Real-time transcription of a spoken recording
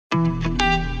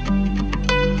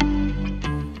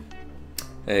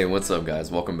Hey, what's up guys?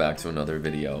 Welcome back to another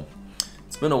video.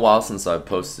 It's been a while since I've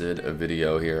posted a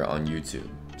video here on YouTube.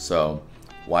 So,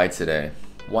 why today?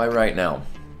 Why right now?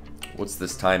 What's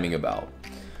this timing about?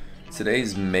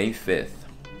 Today's May 5th.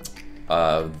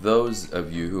 Those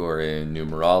of you who are in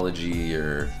numerology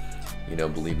or,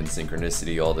 believe in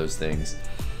synchronicity, all those things,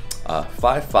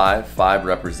 5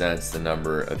 represents the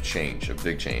number of change, of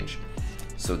big change.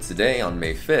 So today on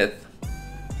May 5th,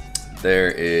 there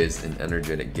is an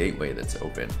energetic gateway that's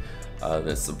open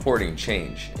that's supporting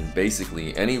change, and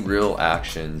basically any real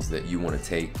actions that you want to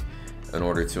take in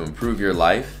order to improve your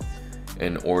life,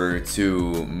 in order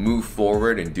to move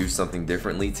forward and do something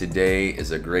differently. Today is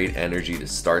a great energy to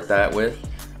start that with.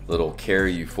 That'll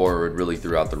carry you forward really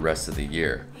throughout the rest of the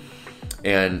year.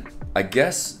 And I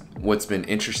guess what's been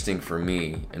interesting for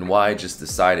me and why I just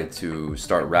decided to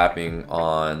start rapping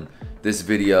on this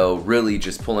video, really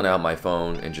just pulling out my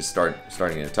phone and just starting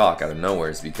to talk out of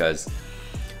nowhere, is because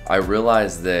I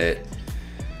realized that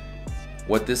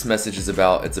what this message is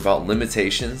about, it's about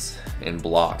limitations and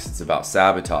blocks. It's about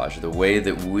sabotage, the way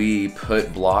that we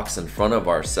put blocks in front of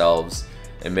ourselves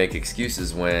and make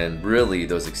excuses when really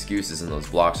those excuses and those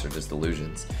blocks are just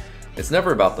illusions. It's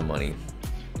never about the money.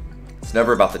 It's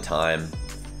never about the time.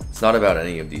 It's not about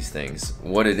any of these things.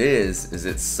 What it is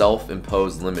it's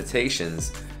self-imposed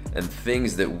limitations and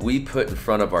things that we put in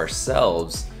front of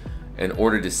ourselves in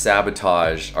order to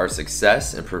sabotage our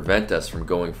success and prevent us from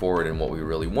going forward in what we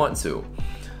really want to.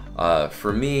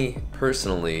 For me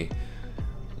personally,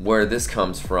 where this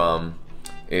comes from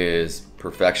is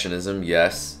perfectionism.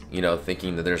 Yes,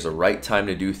 thinking that there's a right time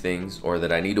to do things, or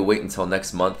that I need to wait until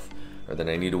next month, or that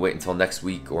I need to wait until next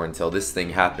week, or until this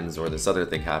thing happens or this other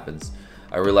thing happens.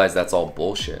 I realize that's all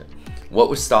bullshit. What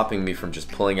was stopping me from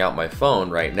just pulling out my phone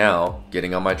right now,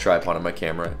 getting on my tripod on my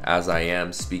camera as I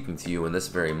am speaking to you in this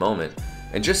very moment,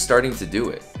 and just starting to do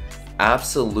it?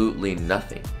 Absolutely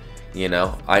nothing.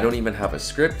 I don't even have a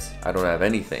script. I don't have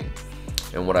anything.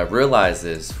 And what I've realized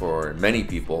is, for many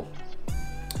people,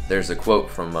 there's a quote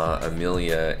from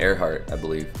Amelia Earhart, I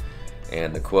believe.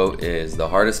 And the quote is, "The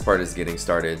hardest part is getting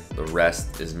started. The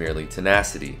rest is merely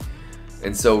tenacity."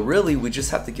 And so really, we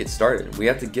just have to get started. We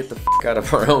have to get the fuck out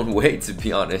of our own way, to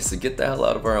be honest, and get the hell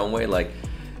out of our own way. Like,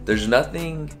 there's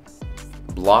nothing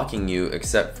blocking you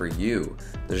except for you.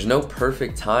 There's no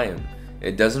perfect time.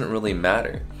 It doesn't really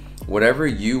matter. Whatever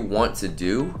you want to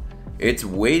do, it's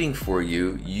waiting for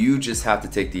you. You just have to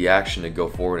take the action to go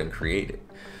forward and create it.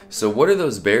 So what are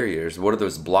those barriers? What are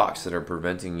those blocks that are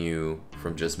preventing you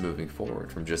from just moving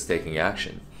forward, from just taking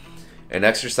action? An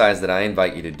exercise that I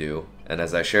invite you to do, and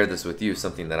as I share this with you,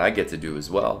 something that I get to do as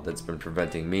well that's been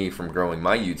preventing me from growing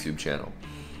my YouTube channel.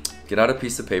 Get out a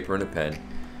piece of paper and a pen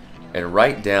and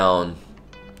write down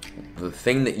the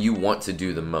thing that you want to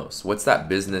do the most. What's that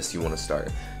business you want to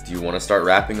start? Do you want to start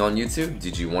rapping on YouTube?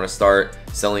 Did you want to start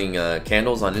selling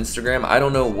candles on Instagram? I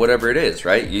don't know, whatever it is,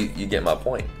 right? You get my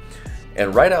point.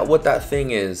 And write out what that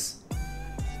thing is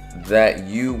that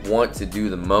you want to do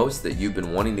the most, that you've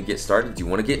been wanting to get started. Do you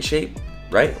want to get in shape,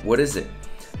 right? What is it?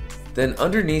 Then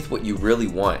underneath what you really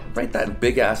want, write that in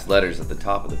big ass letters at the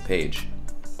top of the page.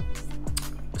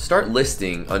 Start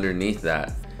listing underneath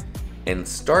that, and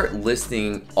start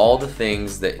listing all the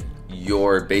things that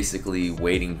you're basically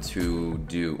waiting to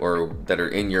do, or that are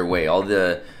in your way. All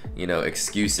the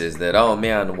excuses that, oh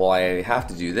man, well I have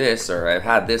to do this, or I've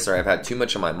had this, or I've had too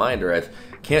much on my mind, or I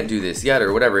can't do this yet,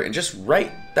 or whatever. And just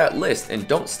write that list, and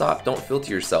don't stop, don't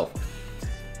filter yourself.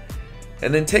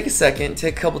 And then take a second,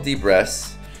 take a couple deep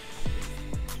breaths.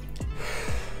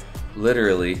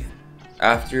 Literally,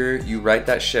 after you write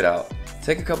that shit out,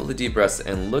 take a couple of deep breaths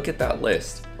and look at that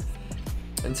list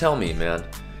and tell me, man,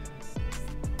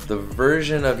 the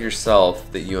version of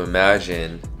yourself that you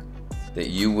imagine that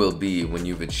you will be when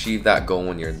you've achieved that goal,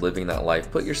 when you're living that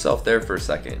life. Put yourself there for a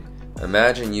second.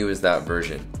 Imagine you as that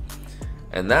version.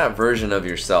 And that version of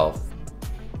yourself,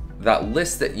 that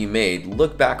list that you made,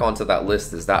 look back onto that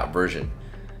list as that version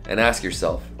and ask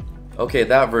yourself, okay,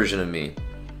 that version of me,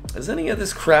 is any of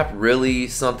this crap really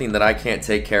something that I can't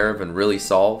take care of and really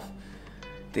solve?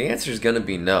 The answer is going to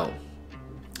be no.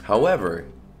 However,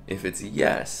 if it's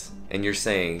yes, and you're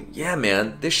saying, yeah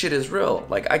man, this shit is real,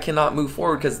 like I cannot move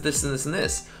forward because this and this and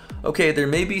this. Okay, there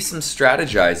may be some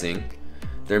strategizing,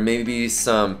 there may be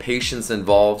some patience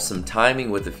involved, some timing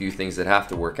with a few things that have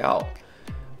to work out.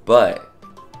 But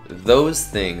those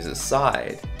things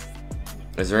aside,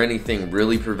 is there anything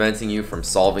really preventing you from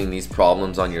solving these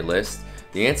problems on your list?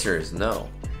 The answer is no.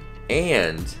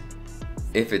 And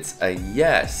if it's a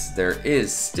yes, there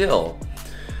is still,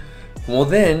 well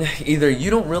then, either you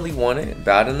don't really want it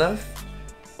bad enough,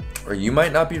 or you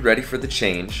might not be ready for the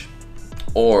change,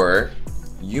 or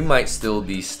you might still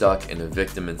be stuck in a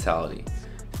victim mentality,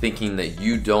 thinking that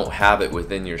you don't have it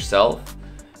within yourself,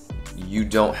 you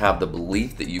don't have the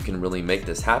belief that you can really make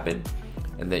this happen,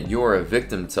 and that you're a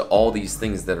victim to all these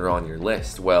things that are on your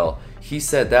list. Well, he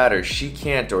said that, or she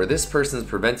can't, or this person's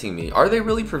preventing me. Are they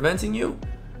really preventing you?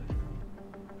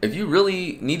 If you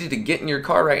really needed to get in your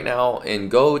car right now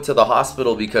and go to the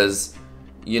hospital because,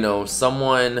 you know,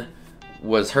 someone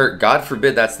was hurt, God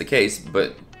forbid that's the case,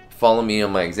 but follow me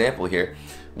on my example here.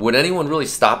 Would anyone really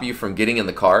stop you from getting in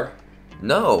the car?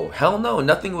 No, hell no,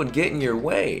 nothing would get in your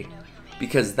way,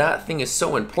 because that thing is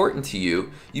so important to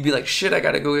you. You'd be like, shit, I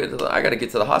gotta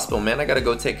get to the hospital, man. I gotta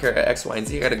go take care of X, Y, and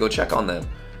Z. I gotta go check on them.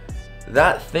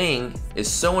 That thing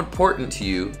is so important to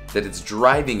you that it's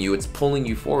driving you, it's pulling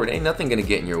you forward. Ain't nothing gonna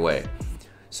get in your way.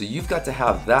 So you've got to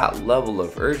have that level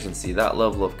of urgency, that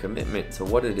level of commitment to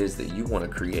what it is that you want to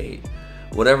create.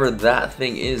 Whatever that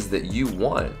thing is that you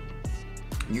want,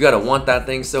 you gotta want that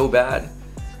thing so bad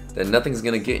that nothing's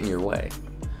gonna get in your way.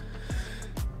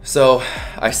 So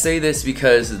I say this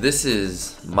because this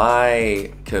is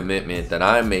my commitment that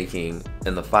I'm making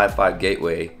in the 5-5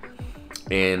 Gateway,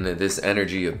 in this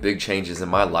energy of big changes in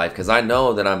my life, because I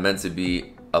know that I'm meant to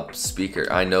be a speaker.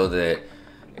 I know that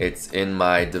it's in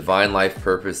my divine life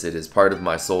purpose. It is part of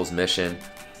my soul's mission.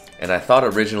 And I thought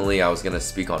originally I was going to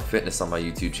speak on fitness on my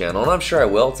YouTube channel, and I'm sure I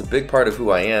will. It's a big part of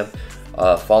who I am.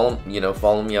 Follow me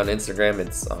on Instagram.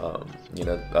 It's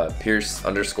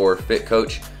Pierce_fit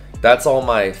coach. That's all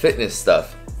my fitness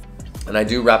stuff, and I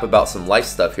do rap about some life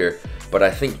stuff here. But I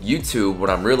think YouTube, what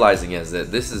I'm realizing is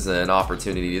that this is an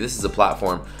opportunity, this is a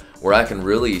platform where I can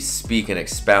really speak and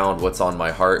expound what's on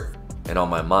my heart and on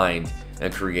my mind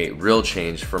and create real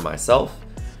change for myself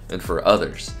and for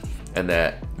others. And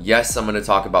that, yes, I'm going to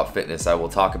talk about fitness. I will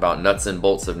talk about nuts and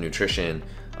bolts of nutrition,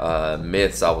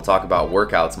 myths. I will talk about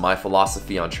workouts, my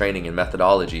philosophy on training and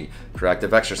methodology,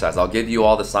 corrective exercise. I'll give you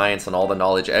all the science and all the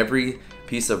knowledge, every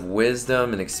piece of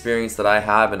wisdom and experience that I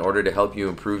have in order to help you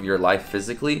improve your life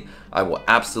physically. I will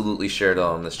absolutely share it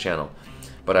on this channel.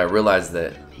 But I realize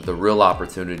that the real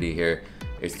opportunity here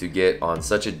is to get on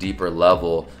such a deeper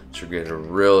level to get a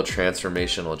real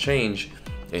transformational change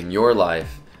in your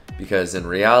life, because in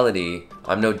reality,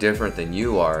 I'm no different than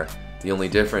you are. The only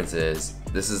difference is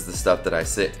this is the stuff that I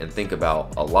sit and think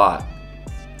about a lot,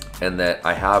 and that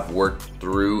I have worked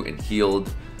through and healed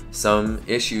some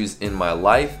issues in my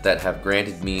life that have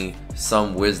granted me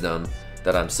some wisdom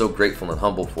that I'm so grateful and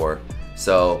humble for.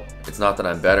 So it's not that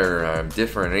I'm better or I'm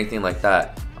different or anything like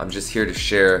that. I'm just here to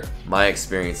share my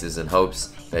experiences in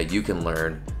hopes that you can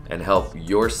learn and help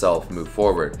yourself move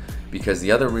forward. Because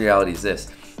the other reality is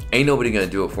this: ain't nobody gonna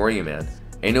do it for you, man.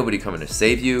 Ain't nobody coming to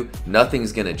save you.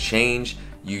 Nothing's gonna change.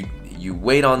 You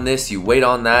wait on this, you wait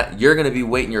on that. You're gonna be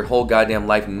waiting your whole goddamn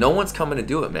life. No one's coming to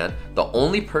do it, man. The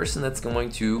only person that's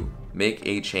going to make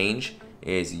a change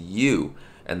is you.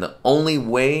 And the only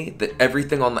way that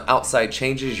everything on the outside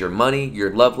changes, your money,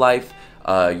 your love life,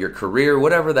 your career,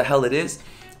 whatever the hell it is,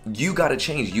 you gotta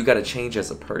change. You gotta change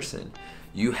as a person.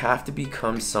 You have to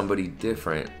become somebody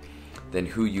different than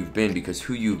who you've been, because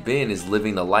who you've been is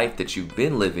living the life that you've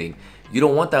been living. You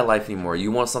don't want that life anymore.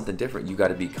 You want something different. You got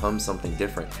to become something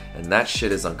different. And that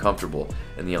shit is uncomfortable.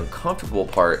 And the uncomfortable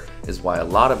part is why a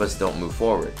lot of us don't move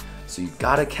forward. So you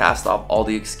got to cast off all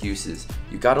the excuses.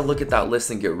 You got to look at that list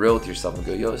and get real with yourself and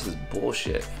go, yo, this is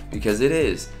bullshit. Because it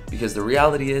is. Because the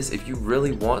reality is, if you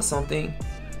really want something,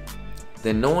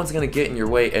 then no one's going to get in your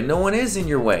way. And no one is in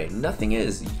your way. Nothing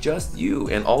is. Just you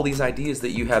and all these ideas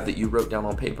that you have that you wrote down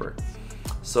on paper.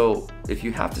 So if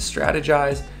you have to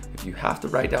strategize, if you have to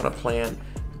write down a plan,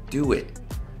 do it.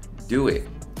 Do it.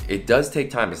 It does take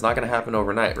time. It's not going to happen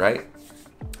overnight, right?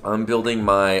 I'm building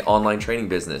my online training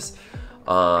business.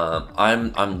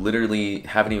 I'm literally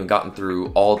haven't even gotten through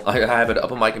all. I have it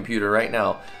up on my computer right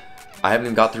now. I haven't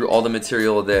even got through all the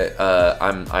material that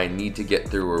I need to get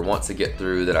through or want to get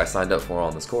through that I signed up for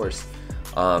on this course.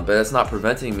 But that's not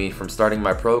preventing me from starting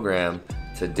my program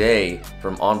today,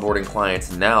 from onboarding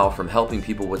clients now, from helping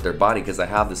people with their body, because I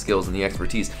have the skills and the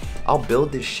expertise. I'll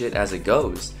build this shit as it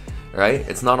goes, right?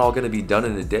 It's not all going to be done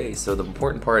in a day. So the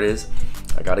important part is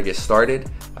I got to get started.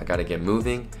 I got to get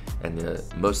moving. And the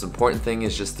most important thing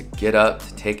is just to get up,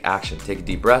 to take action, take a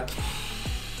deep breath.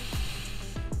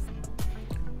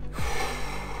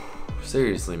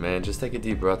 Seriously, man, just take a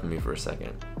deep breath with me for a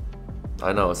second.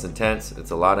 I know it's intense.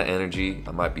 It's a lot of energy.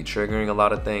 I might be triggering a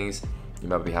lot of things. You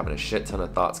might be having a shit ton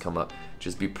of thoughts come up.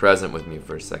 Just be present with me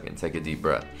for a second. Take a deep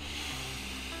breath.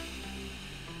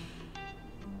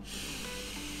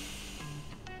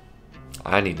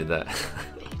 I needed that.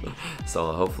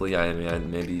 So hopefully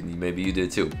maybe you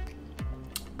did too.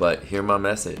 But hear my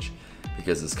message,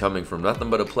 because it's coming from nothing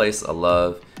but a place of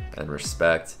love and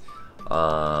respect,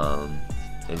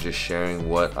 and just sharing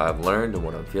what I've learned and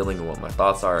what I'm feeling and what my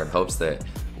thoughts are, in hopes that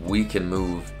we can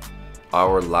move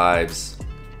our lives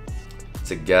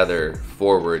together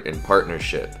forward in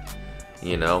partnership.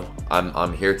 You know,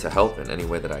 I'm here to help in any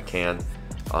way that I can,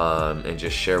 and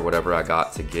just share whatever I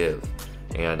got to give.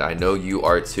 And I know you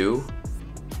are too,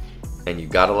 and you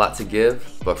got a lot to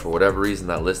give, but for whatever reason,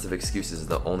 that list of excuses is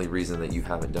the only reason that you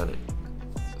haven't done it.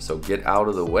 So get out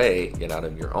of the way, get out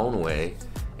of your own way,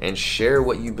 and share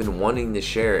what you've been wanting to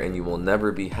share, and you will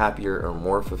never be happier or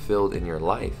more fulfilled in your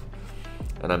life.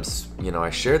 And I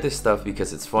share this stuff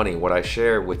because it's funny. What I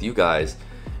share with you guys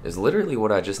is literally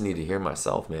what I just need to hear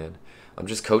myself, man. I'm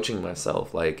just coaching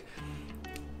myself. Like,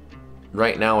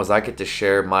 right now, as I get to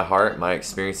share my heart, my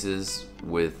experiences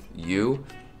with you,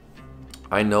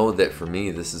 I know that for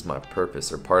me, this is my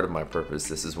purpose, or part of my purpose.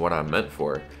 This is what I'm meant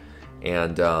for.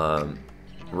 And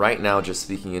right now, just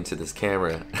speaking into this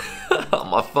camera on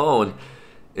my phone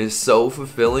is so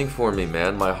fulfilling for me,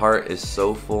 man. My heart is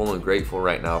so full and grateful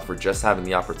right now for just having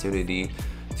the opportunity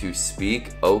to speak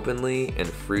openly and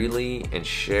freely and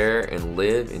share and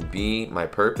live and be my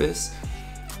purpose,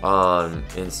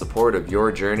 in support of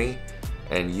your journey.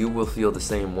 And you will feel the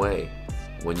same way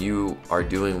when you are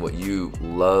doing what you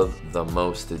love the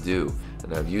most to do.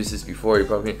 And I've used this before. You're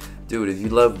probably, dude, if you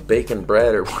love baking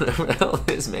bread or whatever the hell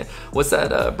it is, man. What's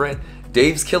that brand?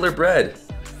 Dave's Killer Bread.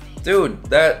 Dude,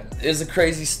 that is a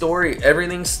crazy story.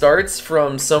 Everything starts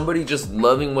from somebody just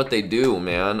loving what they do,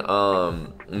 man.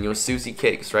 Susie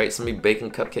Cakes, right? Somebody baking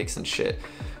cupcakes and shit,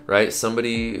 right?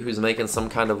 Somebody who's making some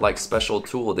kind of like special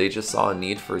tool. They just saw a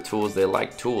need for tools. They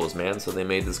like tools, man. So they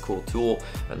made this cool tool,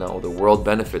 and now the world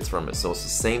benefits from it. So it's the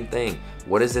same thing.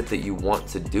 What is it that you want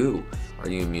to do? Are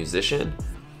you a musician?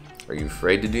 Are you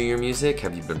afraid to do your music?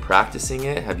 Have you been practicing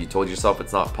it? Have you told yourself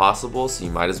it's not possible, so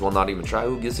you might as well not even try?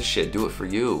 Who gives a shit? Do it for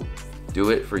you.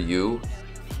 Do it for you.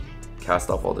 Cast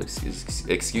off all the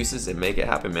excuses and make it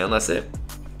happen, man. That's it.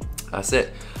 That's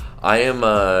it. I am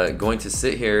going to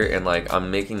sit here and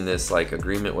I'm making this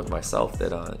agreement with myself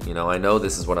that I know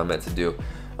this is what I'm meant to do.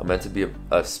 I'm meant to be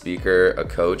a speaker, a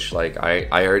coach. I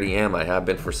already am. I have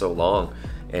been for so long,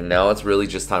 and now it's really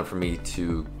just time for me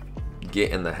to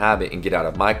get in the habit and get out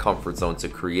of my comfort zone to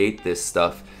create this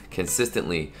stuff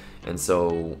consistently. And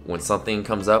so when something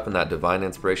comes up and that divine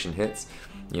inspiration hits,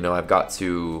 I've got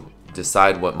to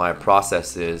decide what my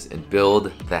process is and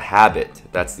build the habit.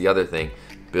 That's the other thing.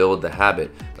 Build the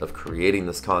habit of creating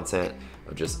this content,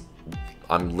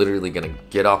 I'm literally gonna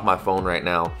get off my phone right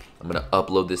now. I'm gonna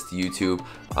upload this to YouTube.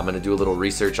 I'm gonna do a little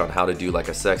research on how to do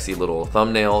a sexy little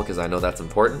thumbnail, because I know that's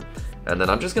important. And then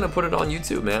I'm just gonna put it on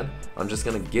YouTube, man. I'm just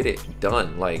gonna get it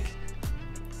done.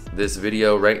 This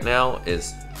video right now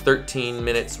is 13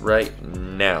 minutes right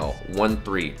now,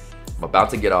 1-3. I'm about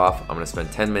to get off. I'm gonna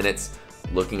spend 10 minutes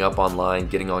looking up online,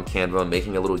 getting on Canva,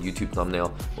 making a little YouTube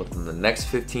thumbnail. Within the next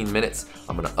 15 minutes,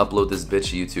 I'm gonna upload this bitch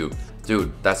to YouTube.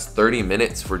 Dude, that's 30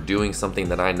 minutes for doing something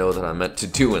that I know that I'm meant to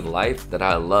do in life, that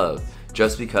I love.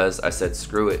 Just because I said,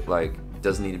 screw it, it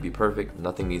doesn't need to be perfect,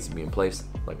 nothing needs to be in place.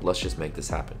 Let's just make this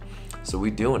happen. So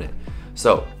we doing it.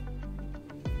 So,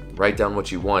 write down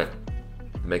what you want.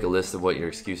 Make a list of what your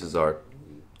excuses are.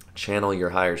 Channel your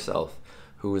higher self.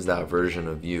 Who is that version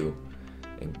of you?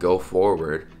 And go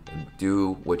forward and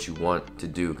do what you want to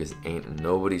do, because ain't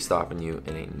nobody stopping you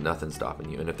and ain't nothing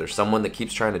stopping you. And if there's someone that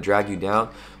keeps trying to drag you down,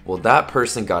 well, that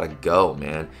person gotta go,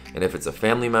 man. And if it's a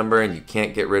family member and you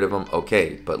can't get rid of them,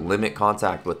 okay, but limit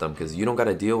contact with them, because you don't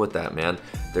gotta deal with that, man.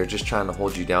 They're just trying to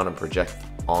hold you down and project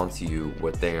onto you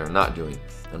what they are not doing.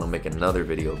 And I'll make another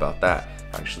video about that.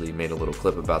 Actually made a little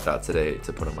clip about that today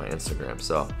to put on my Instagram.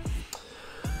 So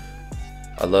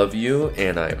I love you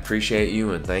and I appreciate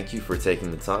you, and thank you for taking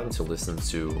the time to listen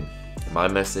to my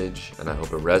message, and I hope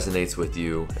it resonates with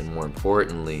you, and more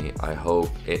importantly, I hope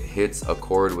it hits a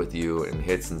chord with you and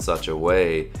hits in such a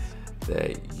way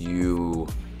that you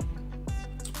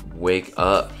wake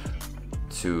up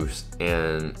to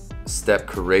and step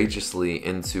courageously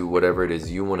into whatever it is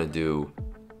you want to do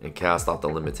and cast off the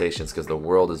limitations, because the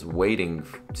world is waiting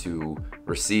to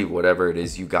receive whatever it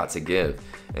is you got to give,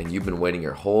 and you've been waiting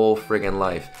your whole friggin'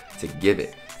 life to give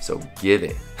it. So give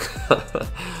it.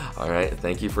 All right,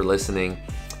 thank you for listening.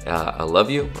 I love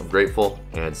you, I'm grateful,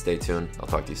 and stay tuned. I'll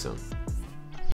talk to you soon.